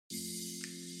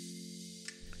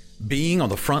Being on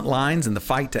the front lines in the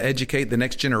fight to educate the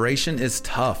next generation is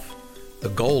tough. The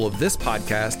goal of this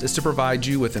podcast is to provide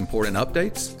you with important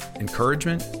updates,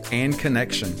 encouragement, and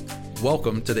connection.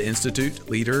 Welcome to the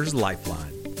Institute Leaders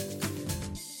Lifeline.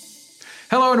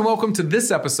 Hello and welcome to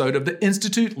this episode of the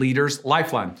Institute Leaders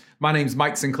Lifeline. My name is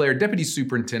Mike Sinclair, Deputy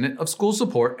Superintendent of School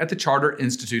Support at the Charter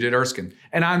Institute at Erskine.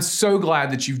 And I'm so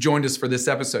glad that you've joined us for this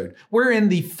episode. We're in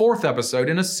the fourth episode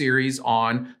in a series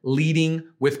on leading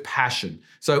with passion.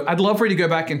 So I'd love for you to go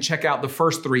back and check out the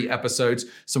first three episodes,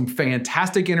 some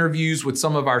fantastic interviews with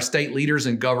some of our state leaders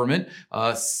in government,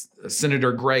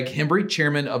 Senator Greg Hembry,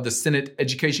 chairman of the Senate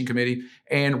Education Committee,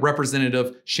 and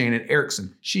Representative Shannon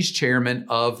Erickson. She's chairman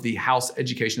of the House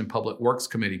Education and Public Works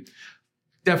Committee.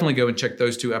 Definitely go and check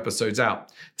those two episodes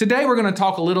out. Today, we're going to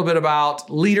talk a little bit about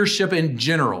leadership in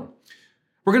general.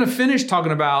 We're going to finish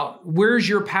talking about where's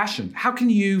your passion? How can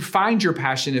you find your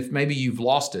passion if maybe you've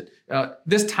lost it?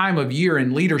 This time of year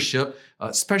in leadership,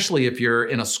 especially if you're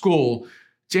in a school,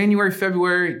 January,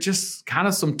 February, just kind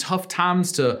of some tough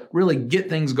times to really get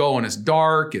things going. It's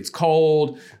dark, it's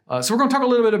cold. So we're going to talk a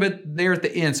little bit there at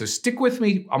the end. So stick with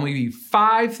me. I'm going to give you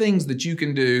 5 things that you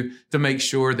can do to make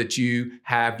sure that you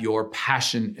have your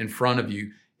passion in front of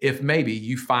you if maybe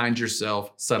you find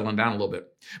yourself settling down a little bit.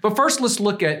 But first, let's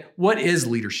look at what is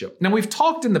leadership. Now, we've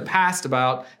talked in the past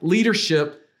about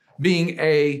leadership being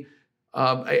a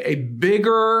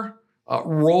bigger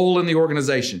role in the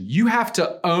organization. You have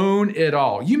to own it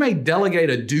all. You may delegate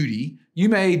a duty, you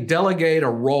may delegate a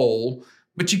role,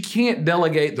 but you can't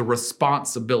delegate the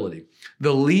responsibility.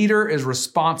 The leader is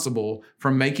responsible for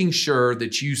making sure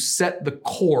that you set the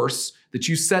course, that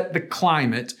you set the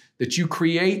climate, that you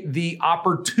create the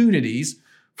opportunities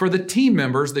for the team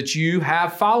members that you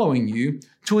have following you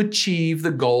to achieve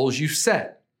the goals you've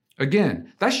set.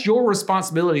 Again, that's your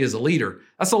responsibility as a leader.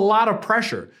 That's a lot of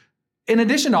pressure. In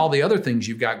addition to all the other things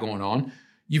you've got going on,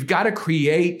 you've got to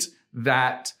create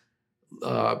that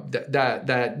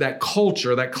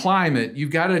culture, that climate. You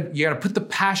got to put the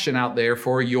passion out there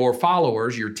for your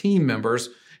followers, your team members,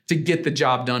 to get the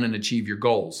job done and achieve your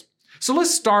goals. So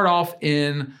let's start off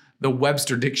in the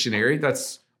Webster Dictionary.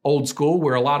 That's old school,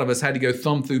 where a lot of us had to go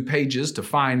thumb through pages to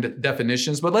find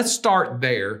definitions. But let's start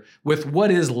there with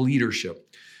what is leadership.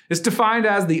 It's defined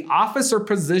as the office or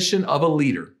position of a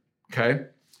leader. Okay.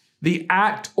 The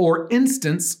act or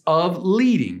instance of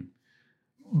leading.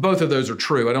 Both of those are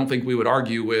true. I don't think we would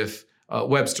argue with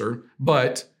Webster,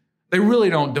 but they really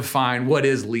don't define what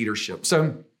is leadership.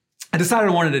 So I decided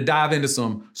I wanted to dive into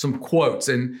some quotes.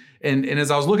 And as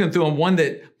I was looking through them, one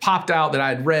that popped out that I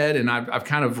had read and I've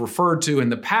kind of referred to in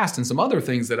the past and some other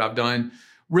things that I've done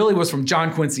really was from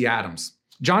John Quincy Adams.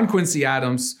 John Quincy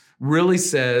Adams really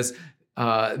says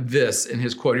this in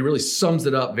his quote. He really sums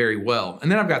it up very well.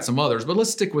 And then I've got some others, but let's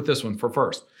stick with this one for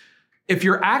first. If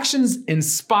your actions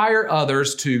inspire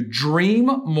others to dream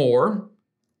more,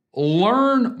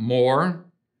 learn more,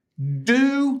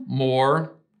 do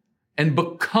more, and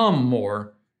become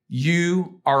more,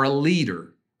 you are a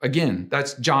leader. Again,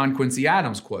 that's John Quincy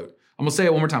Adams' quote. I'm going to say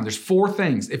it one more time. There's 4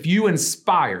 things. If you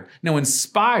inspire, now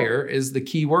inspire is the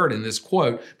key word in this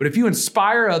quote, but if you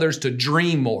inspire others to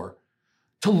dream more,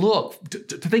 to look,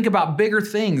 to think about bigger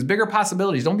things, bigger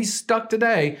possibilities. Don't be stuck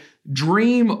today.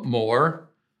 Dream more,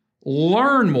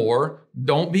 learn more.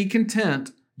 Don't be content.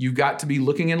 You've got to be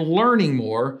looking and learning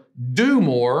more, do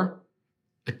more,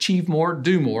 achieve more,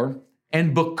 do more,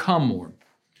 and become more.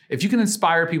 If you can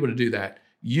inspire people to do that,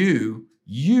 you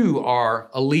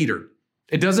are a leader.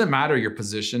 It doesn't matter your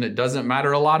position. It doesn't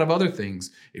matter a lot of other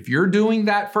things. If you're doing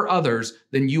that for others,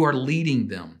 then you are leading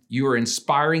them. You are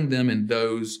inspiring them in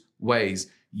those ways.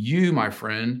 You, my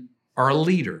friend, are a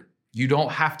leader. You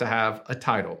don't have to have a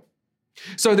title.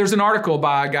 So there's an article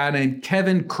by a guy named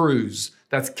Kevin Kruse.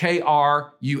 That's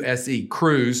Kruse,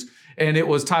 Kruse. And it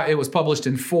was published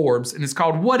in Forbes, and it's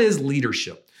called What is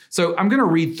Leadership? So I'm going to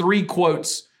read 3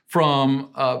 quotes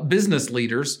from business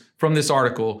leaders from this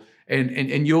article,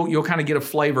 and you'll kind of get a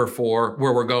flavor for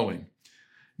where we're going.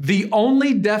 The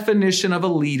only definition of a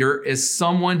leader is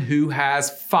someone who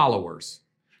has followers.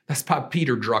 That's by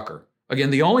Peter Drucker. Again,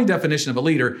 the only definition of a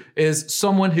leader is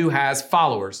someone who has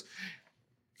followers.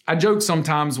 I joke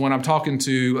sometimes when I'm talking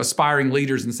to aspiring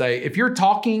leaders and say, if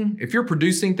you're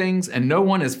producing things and no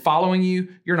one is following you,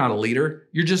 you're not a leader.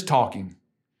 You're just talking.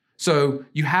 So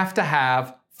you have to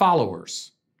have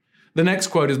followers. The next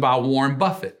quote is by Warren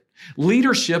Buffett.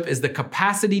 Leadership is the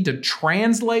capacity to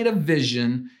translate a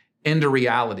vision into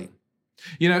reality.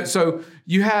 So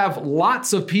you have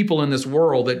lots of people in this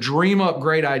world that dream up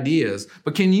great ideas,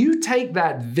 but can you take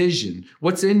that vision,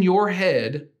 what's in your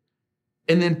head,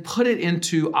 and then put it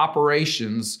into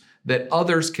operations that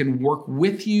others can work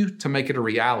with you to make it a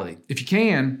reality. If you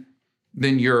can,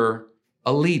 then you're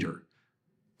a leader.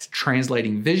 It's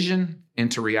translating vision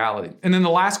into reality. And then the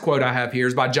last quote I have here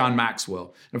is by John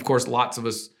Maxwell. And of course, lots of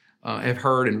us have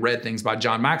heard and read things by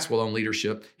John Maxwell on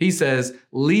leadership. He says,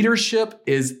 leadership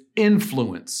is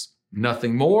influence,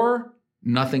 nothing more,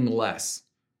 nothing less.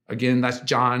 Again, that's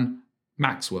John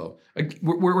Maxwell.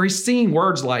 We're seeing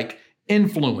words like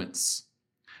influence,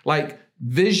 like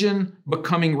vision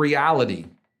becoming reality.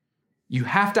 You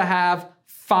have to have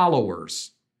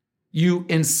followers. You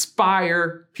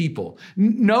inspire people.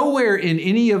 Nowhere in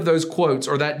any of those quotes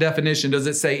or that definition does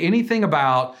it say anything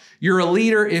about you're a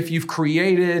leader if you've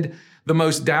created the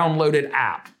most downloaded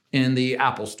app in the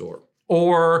Apple Store.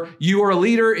 Or you are a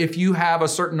leader if you have a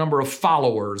certain number of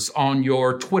followers on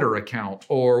your Twitter account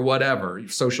or whatever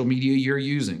social media you're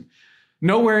using.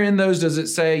 Nowhere in those does it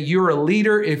say you're a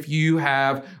leader if you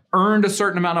have earned a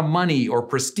certain amount of money or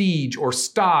prestige or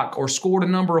stock or scored a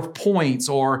number of points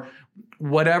or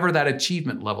whatever that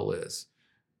achievement level is.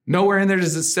 Nowhere in there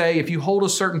does it say if you hold a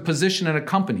certain position in a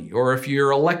company or if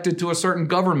you're elected to a certain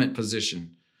government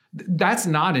position. That's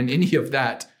not in any of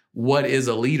that what is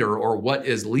a leader or what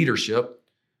is leadership.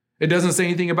 It doesn't say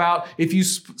anything about if you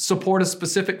support a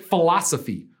specific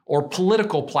philosophy or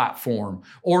political platform,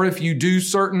 or if you do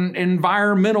certain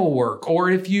environmental work, or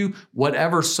if you,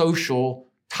 whatever social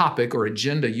topic or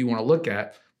agenda you want to look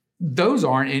at. Those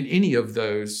aren't in any of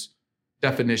those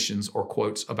definitions or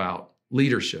quotes about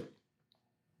leadership.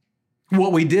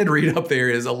 What we did read up there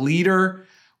is a leader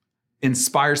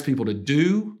inspires people to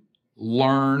do,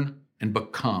 learn, and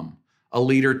become. A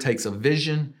leader takes a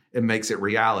vision and makes it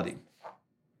reality.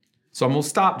 So I'm going to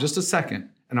stop just a second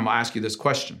and I'm going to ask you this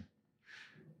question.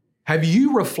 Have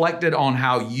you reflected on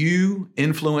how you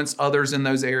influence others in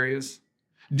those areas?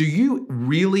 Do you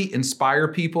really inspire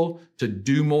people to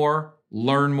do more,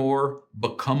 learn more,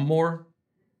 become more?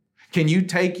 Can you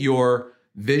take your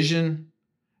vision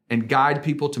and guide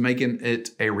people to making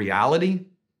it a reality?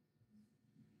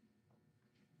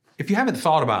 If you haven't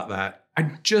thought about that,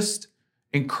 I just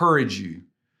encourage you,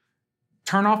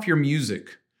 turn off your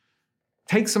music,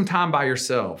 take some time by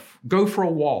yourself, go for a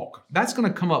walk. That's going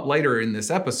to come up later in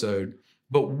this episode,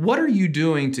 but what are you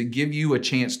doing to give you a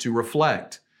chance to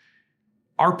reflect?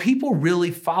 Are people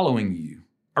really following you?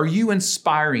 Are you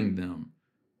inspiring them?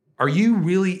 Are you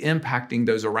really impacting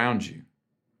those around you?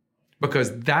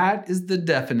 Because that is the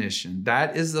definition,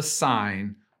 that is the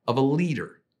sign of a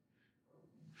leader.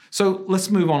 So let's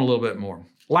move on a little bit more.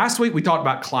 Last week we talked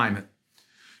about climate.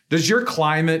 Does your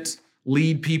climate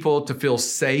lead people to feel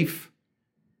safe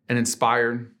and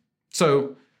inspired?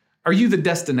 So are you the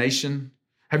destination?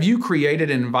 Have you created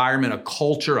an environment, a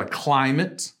culture, a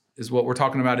climate, is what we're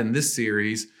talking about in this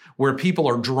series, where people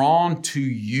are drawn to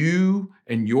you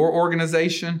and your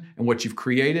organization and what you've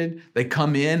created? They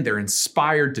come in, they're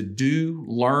inspired to do,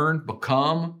 learn,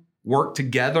 become, work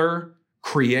together,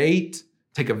 create,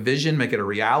 take a vision, make it a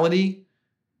reality.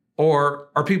 Or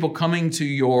are people coming to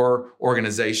your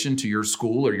organization, to your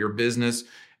school or your business,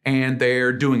 and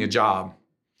they're doing a job?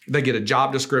 They get a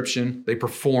job description, they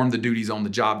perform the duties on the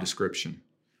job description.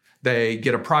 They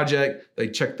get a project, they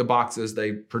check the boxes,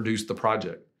 they produce the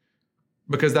project.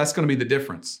 Because that's going to be the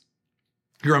difference.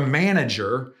 You're a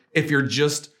manager if you're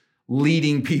just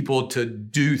leading people to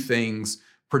do things,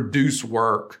 produce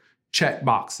work, check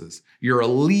boxes. You're a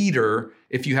leader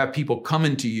if you have people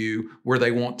coming to you where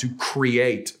they want to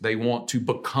create, they want to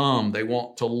become, they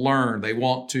want to learn, they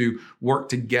want to work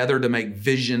together to make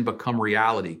vision become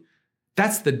reality.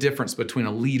 That's the difference between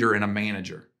a leader and a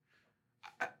manager.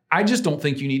 I just don't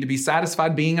think you need to be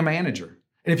satisfied being a manager.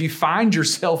 And if you find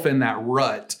yourself in that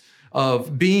rut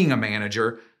of being a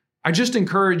manager, I just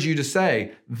encourage you to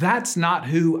say, that's not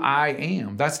who I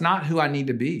am. That's not who I need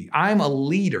to be. I'm a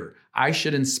leader. I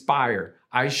should inspire.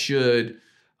 I should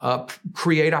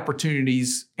create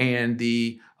opportunities and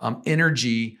the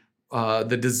energy,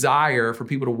 the desire for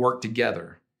people to work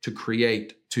together, to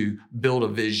create, to build a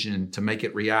vision, to make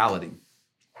it reality.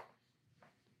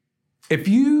 If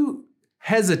you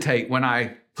hesitate when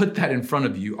I put that in front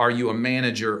of you, are you a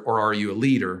manager or are you a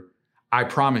leader? I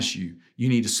promise you, you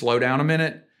need to slow down a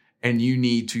minute and you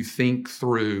need to think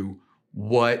through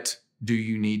what do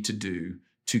you need to do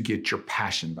to get your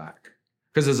passion back.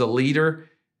 Because as a leader,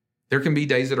 there can be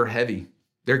days that are heavy.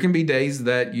 There can be days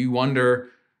that you wonder,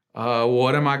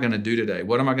 what am I going to do today?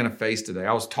 What am I going to face today?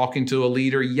 I was talking to a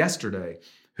leader yesterday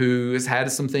who has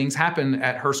had some things happen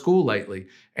at her school lately.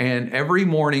 And every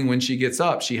morning when she gets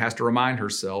up, she has to remind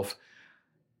herself,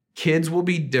 kids will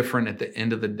be different at the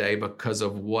end of the day because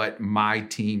of what my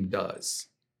team does.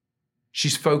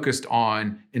 She's focused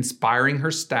on inspiring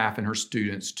her staff and her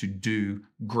students to do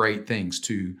great things,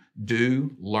 to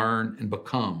do, learn, and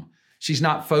become. She's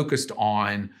not focused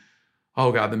on,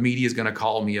 oh God, the media is going to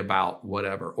call me about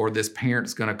whatever, or this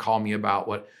parent's going to call me about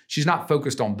what. She's not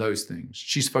focused on those things.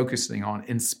 She's focusing on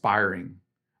inspiring,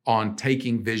 on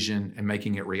taking vision and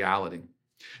making it reality.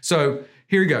 So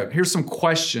here you go. Here's some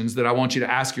questions that I want you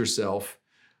to ask yourself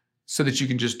so that you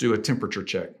can just do a temperature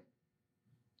check.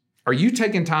 Are you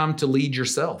taking time to lead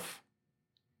yourself?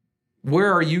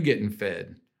 Where are you getting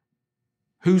fed?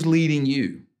 Who's leading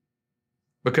you?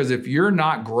 Because if you're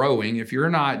not growing, if you're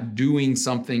not doing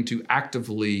something to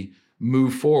actively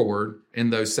move forward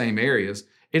in those same areas,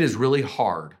 it is really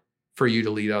hard for you to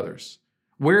lead others.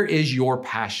 Where is your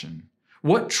passion?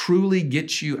 What truly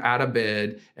gets you out of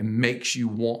bed and makes you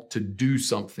want to do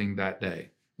something that day?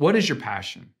 What is your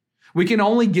passion? We can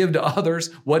only give to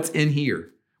others what's in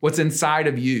here, what's inside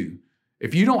of you.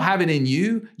 If you don't have it in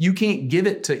you, you can't give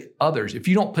it to others. If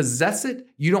you don't possess it,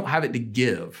 you don't have it to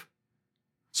give.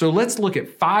 So let's look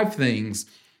at 5 things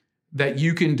that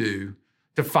you can do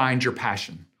to find your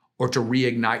passion or to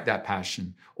reignite that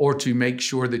passion or to make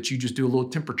sure that you just do a little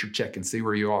temperature check and see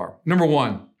where you are. Number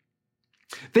 1,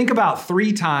 think about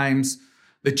 3 times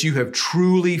that you have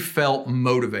truly felt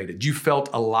motivated. You felt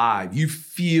alive. You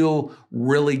feel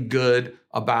really good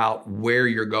about where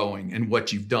you're going and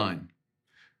what you've done.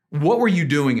 What were you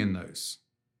doing in those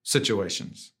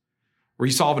situations? Were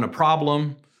you solving a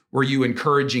problem? Were you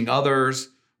encouraging others?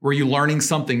 Were you learning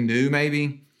something new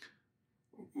maybe?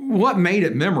 What made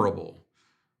it memorable?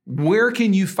 Where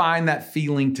can you find that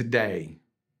feeling today?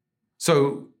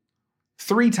 So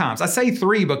 3 times. I say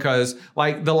 3 because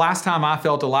like the last time I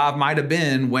felt alive might have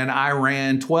been when I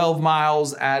ran 12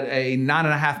 miles at a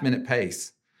 9.5-minute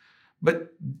pace.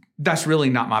 But that's really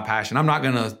not my passion. I'm not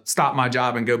going to stop my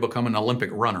job and go become an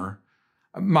Olympic runner.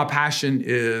 My passion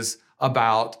is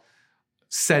about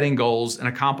setting goals and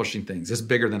accomplishing things. It's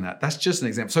bigger than that. That's just an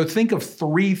example. So think of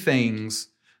 3 things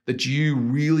that you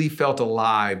really felt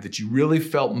alive, that you really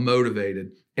felt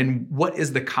motivated, and what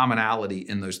is the commonality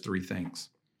in those 3 things?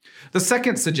 The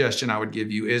second suggestion I would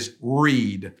give you is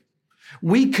read.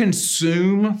 We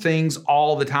consume things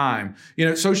all the time. You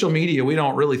know, social media, we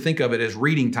don't really think of it as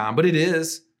reading time, but it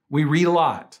is. We read a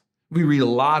lot. We read a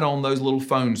lot on those little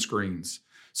phone screens.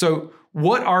 So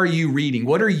what are you reading?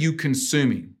 What are you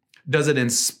consuming? Does it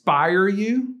inspire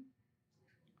you?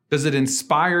 Does it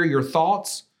inspire your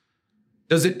thoughts?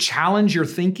 Does it challenge your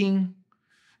thinking?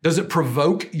 Does it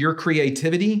provoke your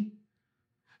creativity?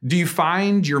 Do you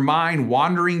find your mind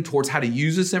wandering towards how to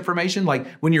use this information? Like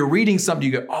when you're reading something,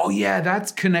 you go, oh yeah,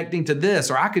 that's connecting to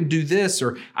this, or I could do this,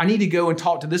 or I need to go and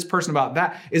talk to this person about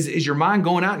that. Is your mind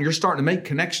going out and you're starting to make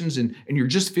connections and you're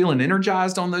just feeling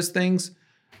energized on those things?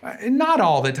 Not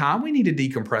all the time. We need to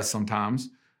decompress sometimes.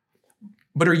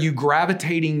 But are you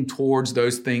gravitating towards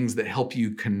those things that help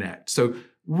you connect? So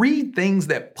read things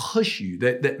that push you,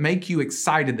 that make you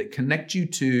excited, that connect you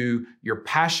to your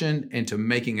passion and to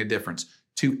making a difference,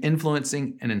 to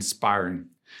influencing and inspiring.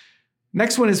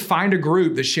 Next one is find a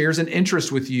group that shares an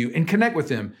interest with you and connect with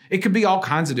them. It could be all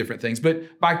kinds of different things,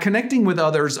 but by connecting with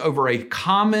others over a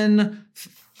common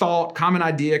thought, common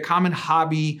idea, common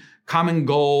hobby, common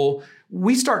goal,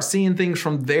 we start seeing things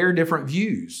from their different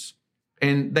views.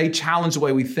 And they challenge the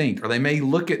way we think, or they may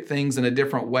look at things in a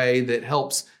different way that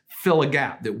helps fill a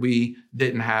gap that we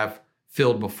didn't have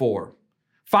filled before.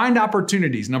 Find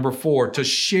opportunities, number 4, to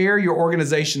share your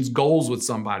organization's goals with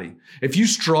somebody. If you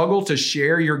struggle to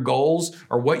share your goals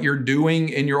or what you're doing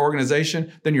in your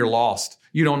organization, then you're lost.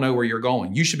 You don't know where you're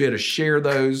going. You should be able to share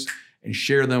those and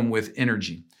share them with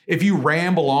energy. If you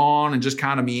ramble on and just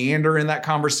kind of meander in that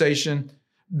conversation,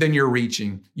 then you're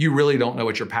reaching. You really don't know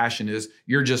what your passion is.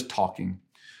 You're just talking.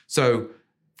 So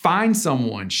find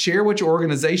someone, share what your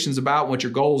organization's about, what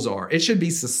your goals are. It should be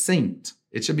succinct.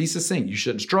 It should be succinct. You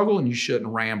shouldn't struggle and you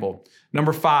shouldn't ramble.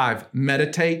 Number 5,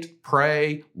 meditate,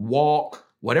 pray, walk,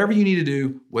 whatever you need to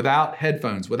do without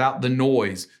headphones, without the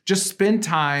noise. Just spend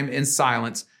time in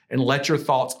silence and let your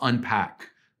thoughts unpack.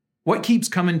 What keeps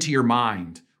coming to your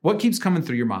mind? What keeps coming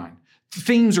through your mind?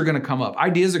 Things are going to come up.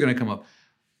 Ideas are going to come up.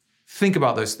 Think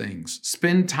about those things.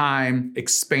 Spend time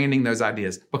expanding those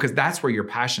ideas because that's where your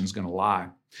passion is going to lie.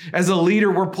 As a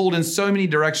leader, we're pulled in so many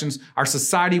directions. Our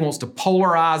society wants to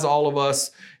polarize all of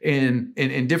us in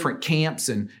different camps,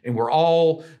 and we're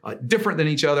all different than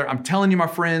each other. I'm telling you, my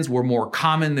friends, we're more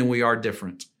common than we are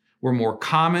different. We're more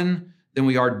common than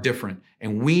we are different.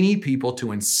 And we need people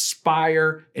to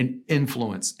inspire and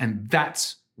influence. And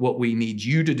that's what we need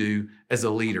you to do as a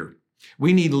leader.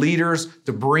 We need leaders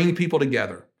to bring people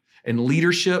together. And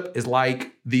leadership is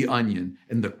like the onion,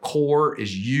 and the core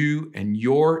is you and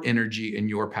your energy and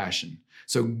your passion.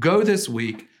 So go this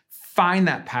week, find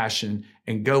that passion,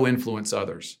 and go influence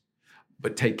others.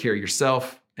 But take care of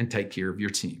yourself and take care of your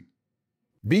team.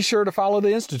 Be sure to follow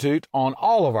the Institute on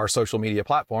all of our social media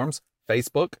platforms,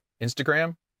 Facebook,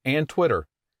 Instagram, and Twitter.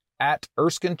 At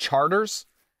Erskine Charters,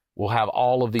 we'll have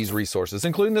all of these resources,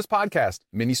 including this podcast,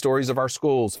 mini stories of our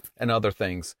schools, and other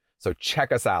things. So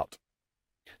check us out.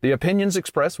 The opinions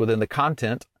expressed within the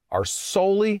content are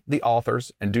solely the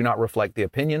author's and do not reflect the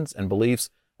opinions and beliefs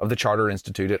of the Charter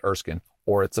Institute at Erskine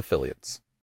or its affiliates.